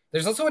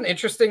 There's also an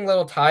interesting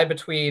little tie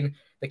between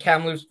the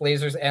Kamloops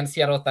Blazers and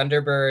Seattle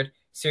Thunderbird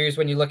series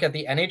when you look at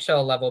the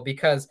NHL level,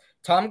 because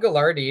Tom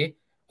Gillardy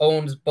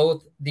owns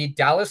both the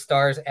Dallas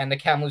Stars and the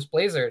Kamloops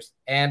Blazers.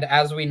 And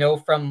as we know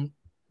from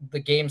the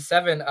game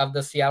 7 of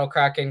the Seattle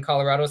Kraken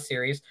Colorado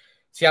series,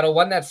 Seattle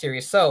won that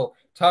series. So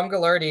Tom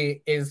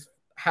Gillardy is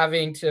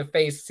having to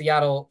face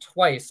Seattle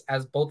twice,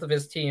 as both of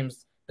his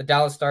teams, the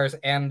Dallas Stars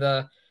and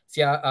the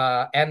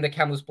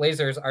Kamloops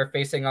Blazers, are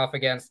facing off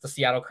against the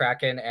Seattle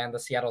Kraken and the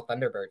Seattle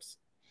Thunderbirds.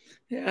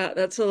 Yeah,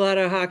 that's a lot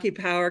of hockey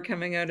power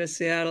coming out of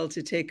Seattle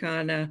to take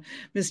on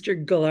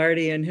Mr.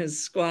 Gillardy and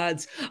his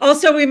squads.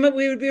 Also, we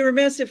would be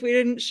remiss if we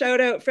didn't shout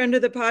out friend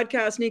of the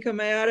podcast, Niko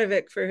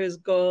Majatovic, for his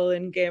goal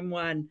in game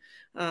 1.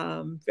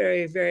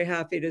 Very, very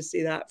happy to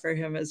see that for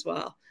him as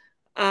well.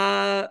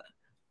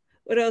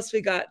 What else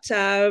we got?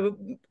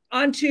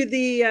 On to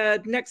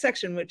the next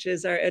section, which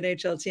is our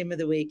NHL Team of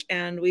the Week.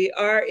 And we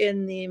are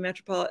in the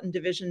Metropolitan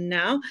Division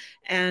now.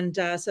 And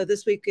so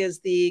this week is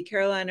the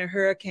Carolina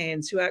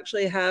Hurricanes, who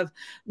actually have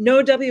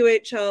no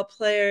WHL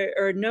player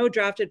or no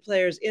drafted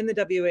players in the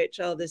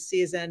WHL this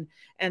season.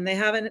 And they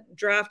haven't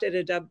drafted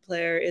a dub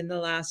player in the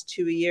last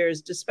 2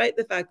 years, despite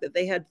the fact that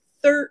they had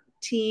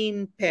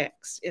 13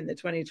 picks in the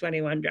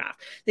 2021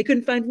 draft. They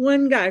couldn't find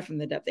one guy from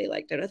the dub they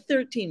liked out of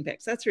 13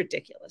 picks. That's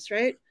ridiculous,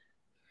 right?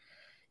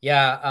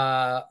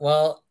 Yeah,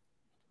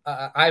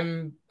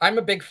 I'm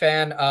a big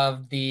fan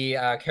of the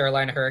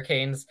Carolina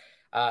Hurricanes.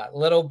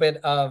 Little bit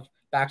of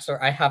backstory: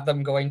 I have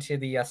them going to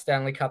the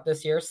Stanley Cup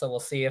this year, so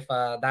we'll see if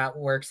that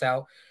works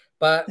out.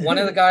 But one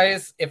of the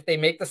guys, if they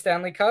make the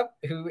Stanley Cup,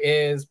 who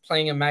is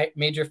playing a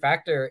major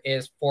factor,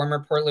 is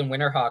former Portland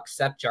Winterhawk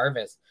Seth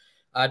Jarvis,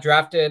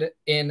 drafted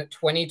in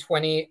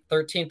 2020,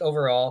 13th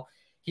overall.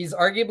 He's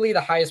arguably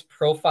the highest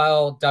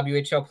profile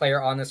WHL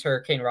player on this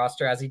Hurricane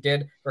roster, as he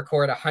did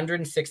record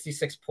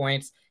 166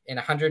 points in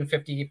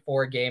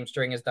 154 games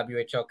during his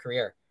WHL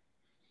career.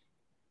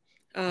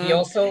 He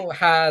also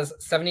has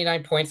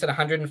 79 points in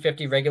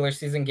 150 regular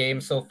season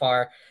games so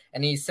far,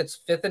 and he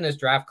sits 5th in his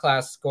draft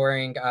class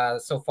scoring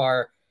so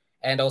far,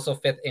 and also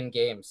 5th in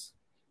games.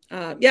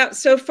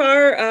 So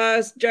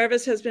far,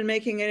 Jarvis has been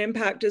making an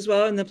impact as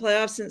well in the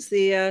playoffs, since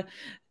the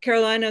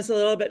Carolina's a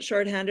little bit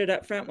shorthanded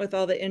up front with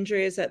all the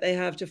injuries that they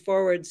have to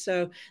forwards.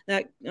 So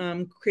that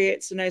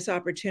creates a nice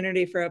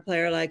opportunity for a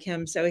player like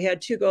him. So he had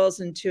 2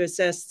 goals and 2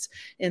 assists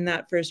in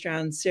that first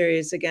round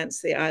series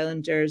against the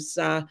Islanders.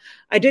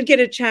 I did get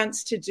a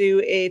chance to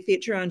do a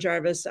feature on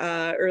Jarvis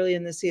early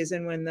in the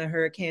season when the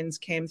Hurricanes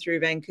came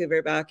through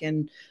Vancouver back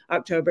in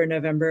October,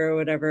 November, or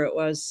whatever it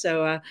was.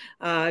 So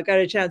I got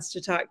a chance to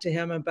talk to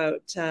him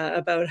about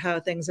how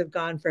things have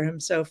gone for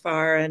him so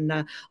far,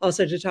 and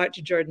also to talk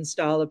to Jordan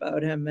Stahl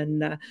about him.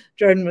 And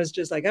Jordan was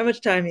just like, how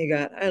much time you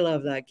got? I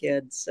love that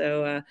kid.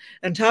 So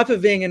on top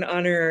of being an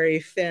honorary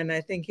Finn,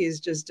 I think he's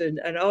just an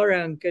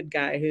all-around good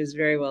guy who's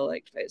very well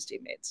liked by his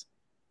teammates.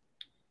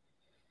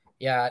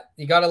 Yeah,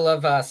 you got to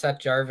love Seth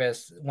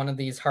Jarvis, one of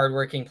these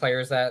hardworking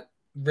players that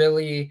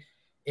really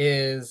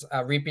is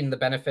reaping the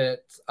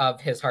benefits of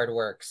his hard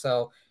work.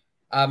 So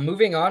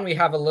moving on, we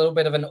have a little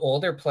bit of an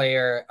older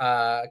player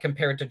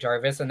compared to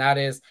Jarvis, and that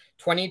is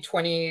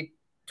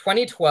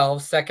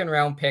 2012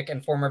 second-round pick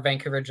and former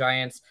Vancouver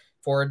Giants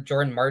forward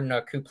Jordan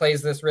Martinook, who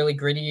plays this really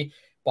gritty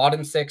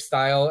bottom six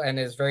style and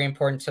is very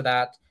important to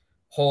that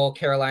whole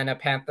Carolina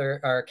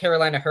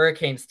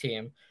Hurricanes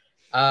team.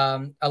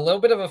 A little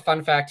bit of a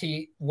fun fact,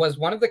 he was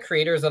one of the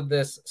creators of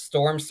this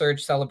storm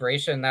surge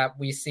celebration that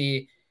we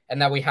see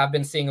and that we have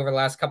been seeing over the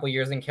last couple of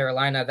years in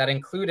Carolina, that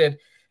included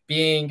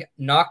being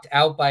knocked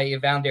out by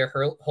Evander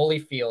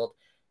Holyfield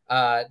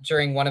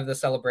during one of the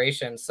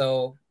celebrations.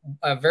 So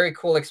a very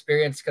cool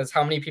experience, because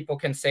how many people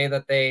can say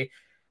that they,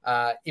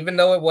 even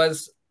though it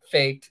was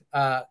faked,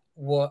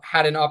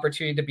 had an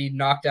opportunity to be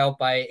knocked out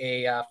by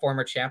a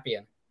former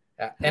champion.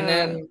 And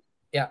then,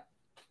 yeah.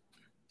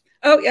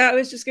 Oh yeah, I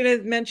was just going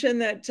to mention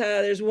that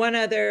there's one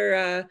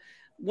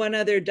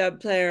other dub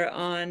player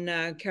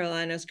on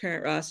Carolina's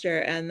current roster,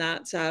 and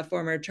that's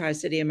former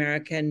Tri-City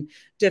American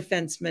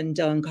defenseman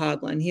Dylan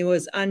Coughlin. He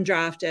was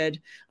undrafted,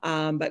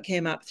 but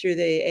came up through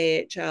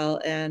the AHL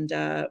and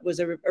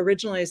was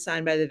originally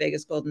signed by the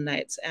Vegas Golden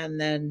Knights, and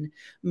then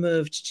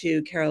moved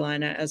to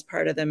Carolina as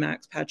part of the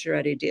Max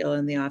Pacioretty deal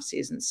in the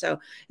offseason. So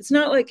it's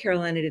not like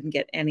Carolina didn't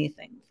get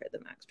anything for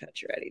the Max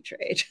Pacioretty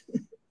trade.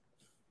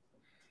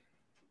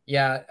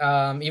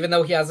 Yeah, even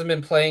though he hasn't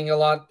been playing a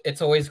lot,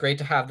 it's always great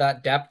to have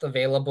that depth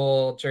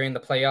available during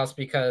the playoffs,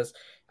 because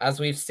as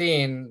we've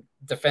seen,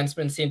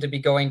 defensemen seem to be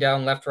going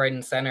down left, right,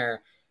 and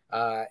center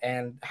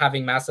and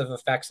having massive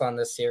effects on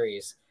this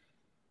series.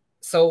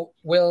 So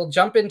we'll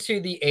jump into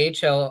the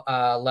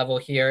AHL level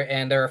here,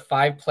 and there are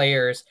 5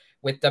 players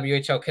with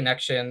WHL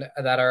connection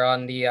that are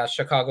on the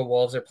Chicago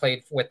Wolves or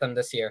played with them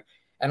this year.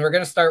 And we're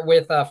going to start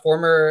with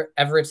former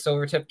Everett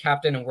Silvertip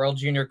captain and World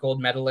Junior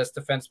gold medalist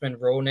defenseman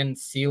Ronan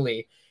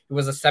Seeley, who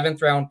was a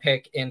 7th-round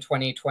pick in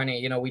 2020.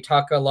 You know, we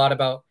talk a lot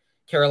about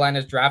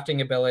Carolina's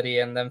drafting ability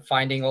and them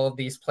finding all of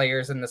these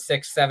players in the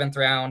 6th, 7th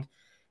round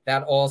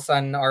that all of a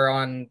sudden are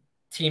on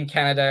Team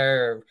Canada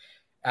or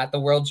at the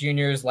World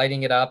Juniors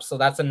lighting it up. So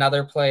that's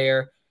another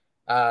player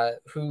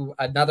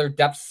another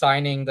depth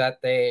signing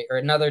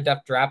another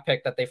depth draft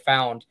pick that they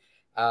found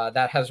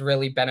that has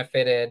really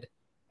benefited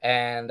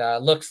and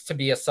looks to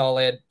be a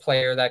solid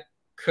player that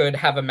could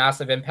have a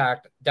massive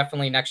impact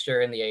definitely next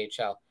year in the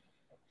AHL.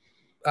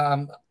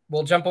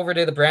 We'll jump over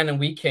to the Brandon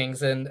Wheat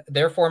Kings, and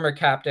their former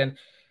captain,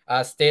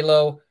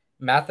 Stalo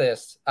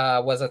Mathis,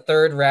 was a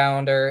 3rd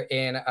rounder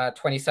in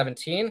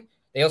 2017.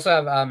 They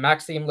also have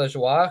Maxime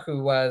Lajoie,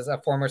 who was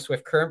a former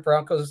Swift Current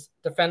Broncos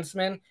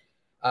defenseman,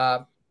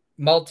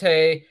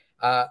 Malte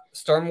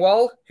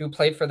Stormwall, who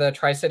played for the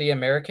Tri-City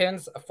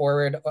Americans, a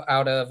forward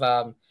out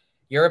of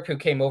Europe who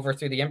came over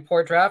through the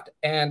import draft,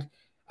 and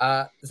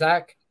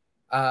Zach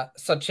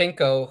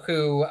Sachenko,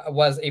 who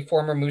was a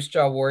former Moose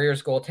Jaw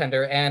Warriors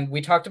goaltender. And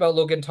we talked about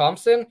Logan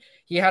Thompson.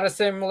 He had a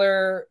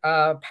similar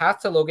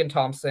path to Logan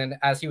Thompson,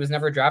 as he was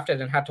never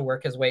drafted and had to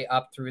work his way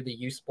up through the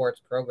U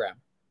Sports program.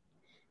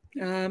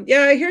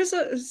 I hear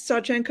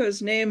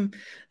Sachenko's name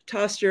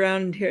tossed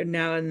around here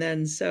now and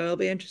then, so it'll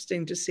be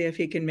interesting to see if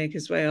he can make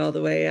his way all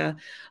the way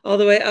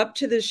up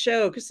to the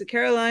show, because the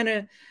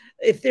Carolina,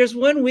 if there's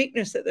one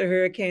weakness that the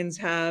Hurricanes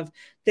have,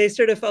 they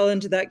sort of fall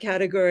into that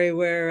category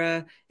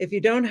where if you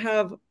don't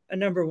have a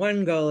number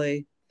 1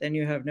 goalie, then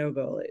you have no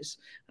goalies.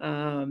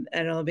 And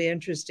it'll be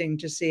interesting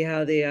to see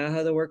how the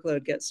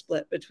workload gets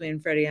split between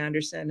Freddie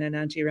Anderson and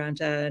Antti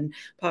Ranta, and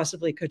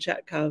possibly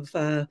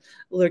Kochetkov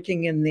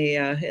lurking in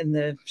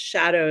the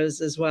shadows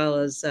as well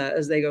as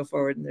they go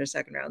forward in their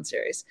 2nd round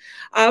series.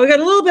 We got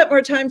a little bit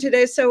more time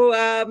today,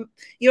 so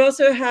you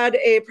also had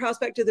a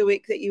prospect of the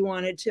week that you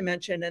wanted to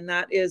mention, and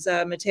that is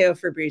Matteo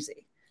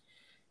Fabrizi.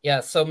 Yeah,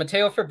 so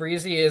Matteo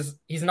Fabrizi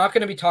he's not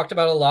going to be talked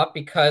about a lot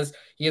because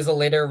he is a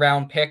later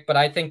round pick, but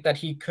I think that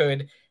he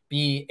could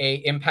be a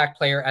impact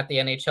player at the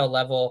NHL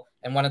level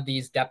and one of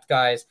these depth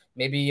guys.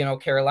 Maybe,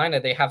 Carolina,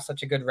 they have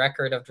such a good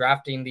record of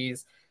drafting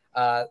these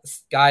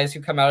guys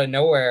who come out of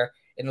nowhere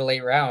in the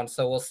late round.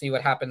 So we'll see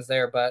what happens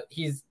there. But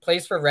he's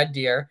plays for Red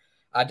Deer,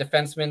 a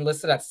defenseman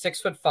listed at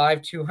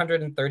 6'5",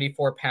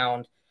 234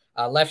 pound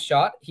left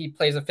shot. He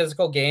plays a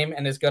physical game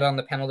and is good on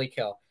the penalty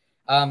kill.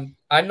 I'm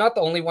not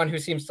the only one who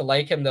seems to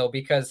like him, though,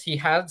 because he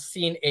has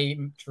seen a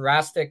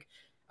drastic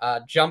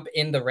jump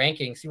in the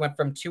rankings. He went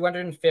from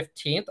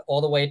 215th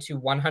all the way to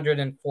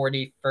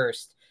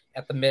 141st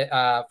at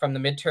from the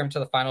midterm to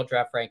the final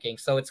draft ranking.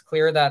 So it's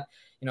clear that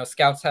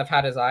scouts have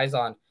had his eyes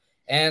on.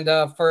 And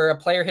for a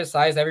player his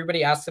size,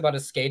 everybody asks about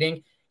his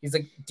skating. He's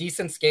a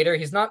decent skater.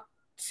 He's not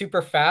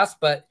super fast,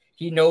 but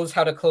he knows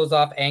how to close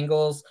off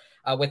angles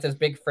with his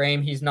big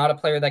frame. He's not a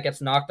player that gets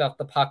knocked off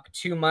the puck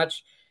too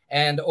much.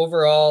 And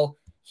overall,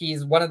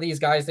 he's one of these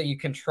guys that you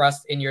can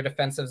trust in your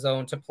defensive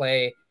zone to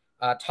play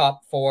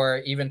top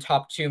 4, even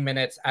top 2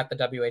 minutes at the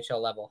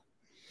WHL level.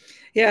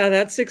 Yeah,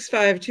 that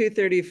 6'5",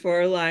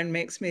 234 line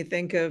makes me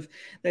think of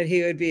that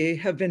he would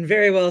have been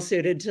very well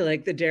suited to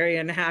like the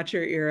Darian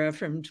Hatcher era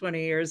from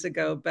 20 years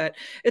ago. But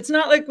it's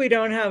not like we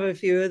don't have a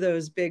few of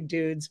those big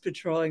dudes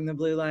patrolling the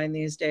blue line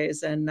these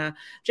days. And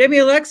Jamie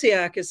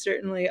Alexiak is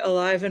certainly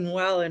alive and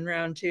well in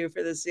round 2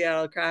 for the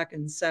Seattle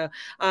Kraken. So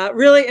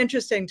really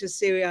interesting to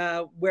see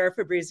where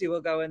Fabrizi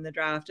will go in the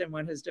draft and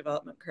what his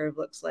development curve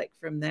looks like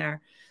from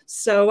there.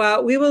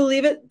 So we will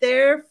leave it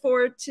there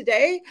for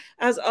today.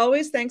 As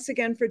always, thanks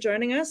again for joining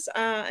joining us.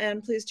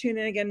 And please tune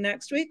in again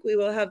next week. We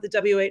will have the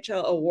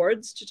WHL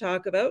awards to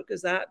talk about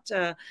because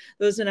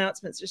those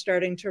announcements are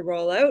starting to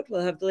roll out.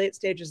 We'll have the late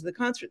stages of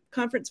the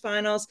conference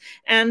finals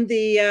and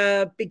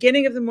the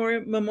beginning of the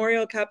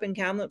Memorial Cup in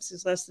Kamloops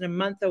is less than a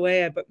month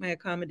away. I booked my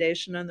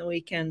accommodation on the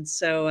weekend,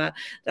 so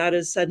that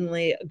has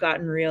suddenly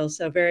gotten real.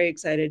 So very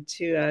excited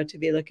to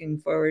be looking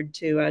forward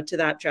to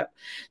that trip.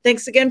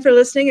 Thanks again for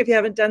listening. If you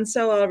haven't done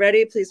so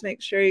already, please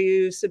make sure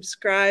you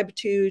subscribe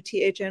to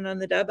THN on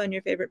the Dub on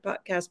your favorite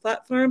podcast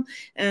platform.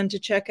 And to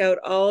check out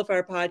all of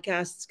our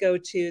podcasts, go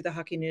to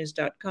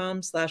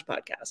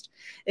thehockeynews.com/podcast.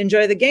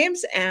 Enjoy the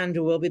games,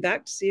 and we'll be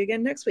back to see you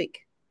again next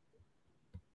week.